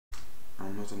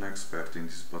I'm not an expert in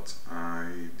this, but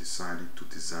I decided to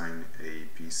design a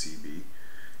PCB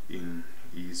in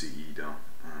EasyEDA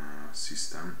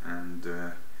system, and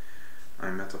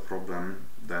I met a problem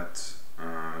that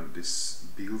this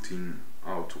built-in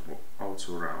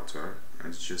auto router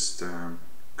just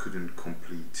couldn't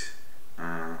complete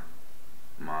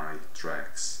my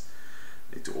tracks.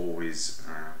 It always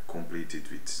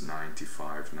completed with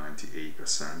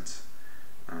 95–98%,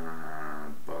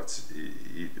 but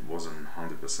it wasn't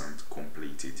 100%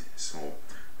 completed. So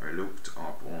I looked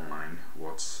up online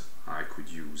what I could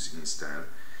use instead,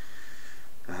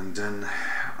 and then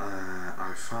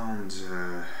I found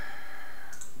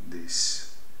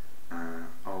this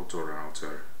auto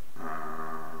router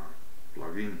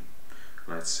plugin,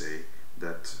 let's say,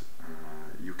 that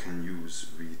you can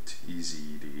use with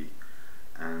EasyEDA,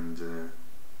 and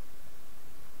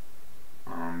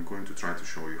I'm going to try to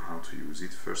show you how to use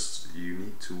it. First, you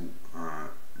need to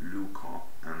look up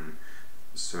and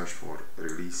search for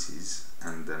releases,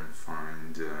 and then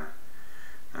find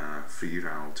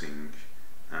FreeRouting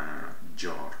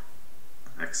jar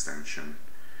extension,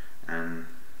 and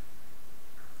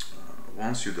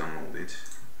once you download it,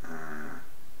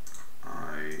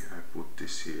 I put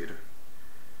this here,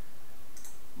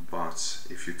 but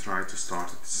if you try to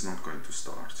start it, it's not going to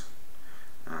start.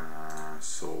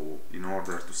 So in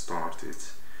order to start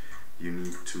it, you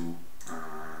need to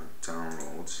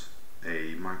download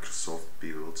a Microsoft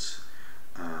built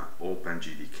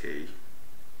OpenJDK,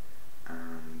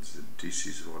 and this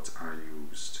is what I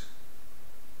used,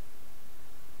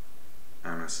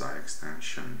 MSI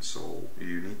extension. So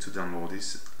you need to download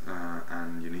this,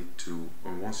 and you need to,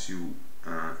 once you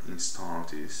install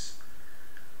this,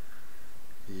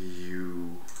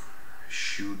 you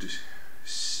should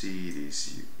see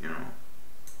this,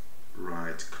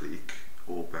 right click,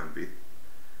 open with,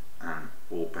 and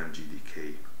open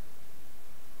JDK,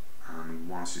 and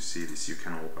once you see this, you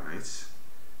can open it,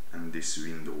 and this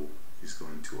window is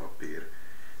going to appear.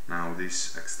 Now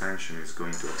this extension is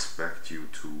going to expect you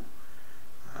to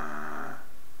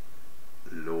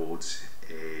load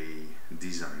a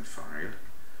design file.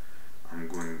 I'm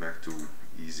going back to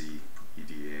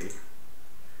EasyEDA,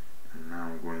 and now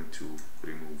I'm going to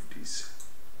remove these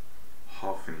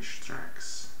half-finished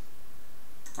tracks,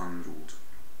 unroot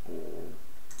all,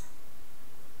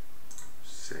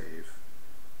 save,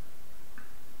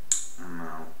 and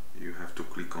now you have to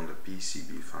click on the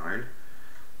PCB file.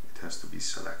 It has to be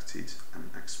selected, and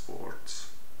export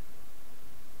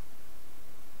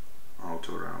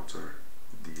auto router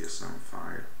DSM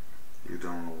file. You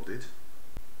download it,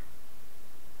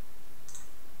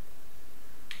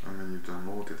 and when you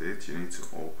downloaded it, you need to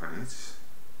open it,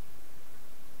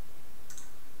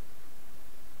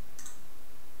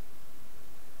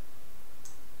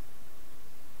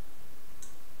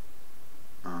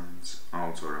 and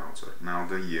auto router. Now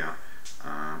the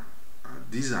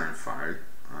design file,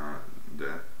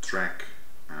 the track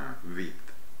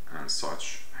width and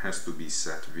such, has to be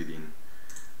set within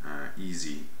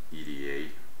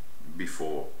EasyEDA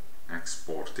before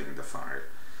exporting the file.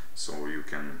 So you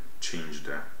can change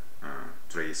the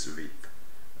trace width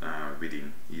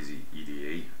within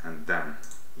EasyEDA and then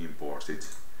import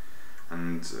it.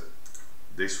 And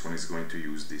this one is going to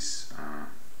use this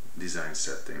design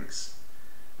settings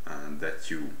that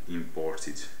you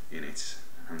imported in it,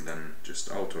 and then just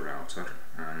auto router,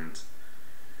 and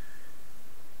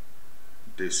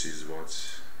this is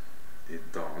what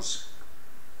it does.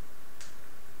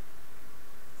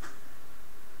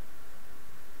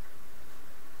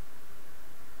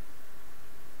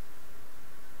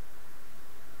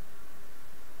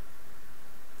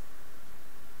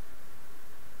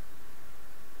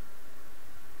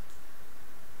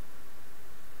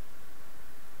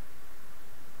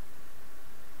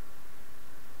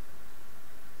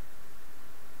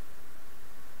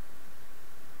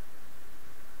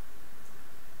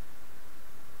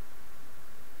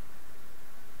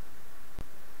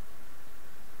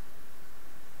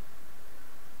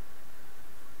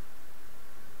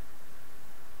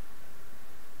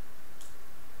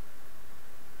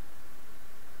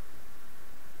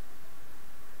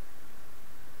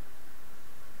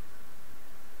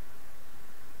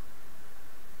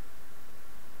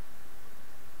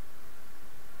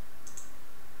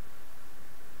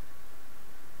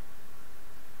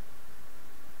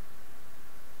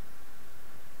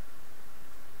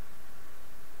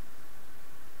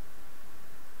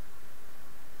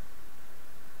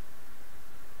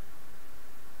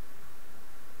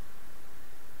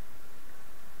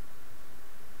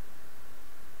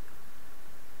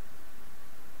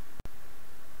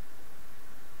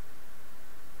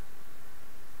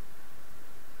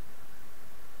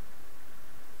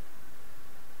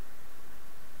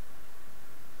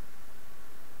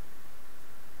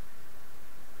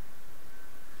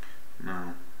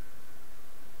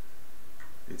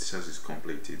 it says it's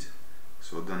completed.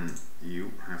 So then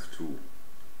you have to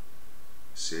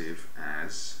save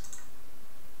as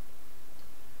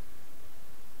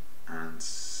and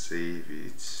save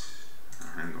it.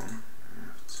 Hang on, I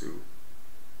have to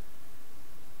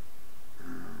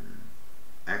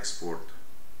export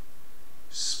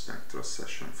Spectra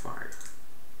session file.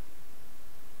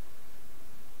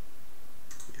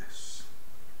 Yes,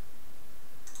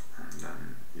 and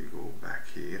then you go back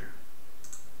here,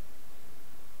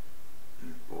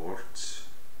 import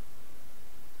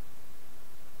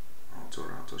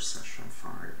auto-router session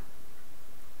file,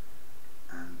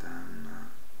 and then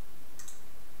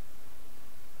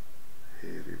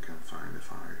here you can find the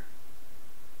file,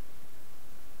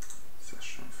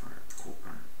 session file,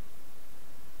 open,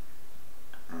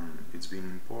 and it's been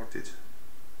imported.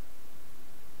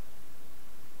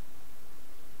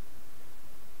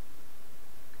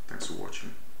 Thanks for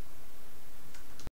watching.